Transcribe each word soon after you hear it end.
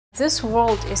This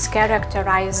world is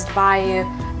characterized by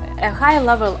a high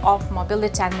level of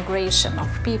mobility and migration of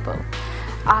people.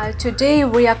 Today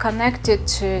we are connected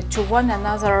to one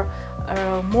another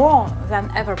more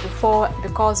than ever before,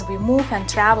 because we move and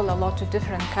travel a lot to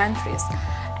different countries.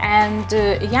 And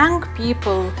young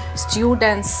people,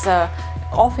 students,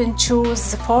 often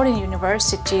choose foreign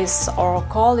universities or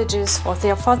colleges for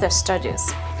their further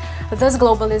studies. This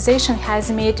globalization has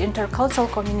made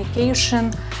intercultural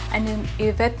communication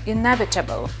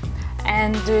inevitable,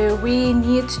 and we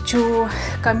need to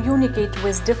communicate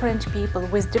with different people,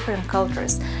 with different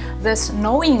cultures. Thus,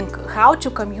 knowing how to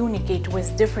communicate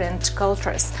with different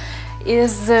cultures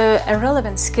is a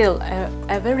relevant skill,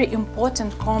 a very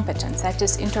important competence, that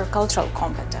is intercultural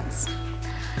competence.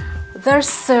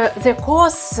 Thus, the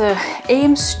course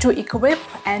aims to equip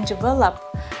and develop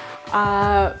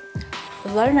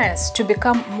learners to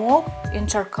become more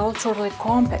interculturally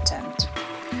competent.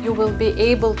 You will be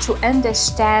able to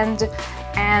understand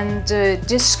and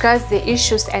discuss the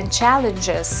issues and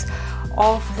challenges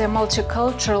of the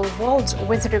multicultural world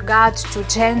with regard to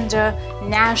gender,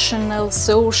 national,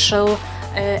 social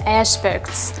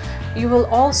aspects. You will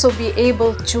also be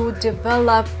able to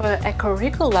develop a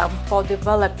curriculum for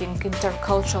developing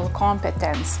intercultural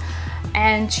competence,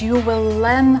 and you will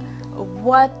learn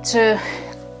what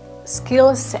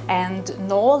skills and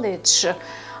knowledge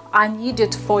are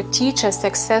needed for teachers'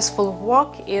 successful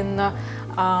work in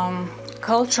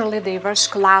culturally diverse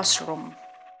classroom.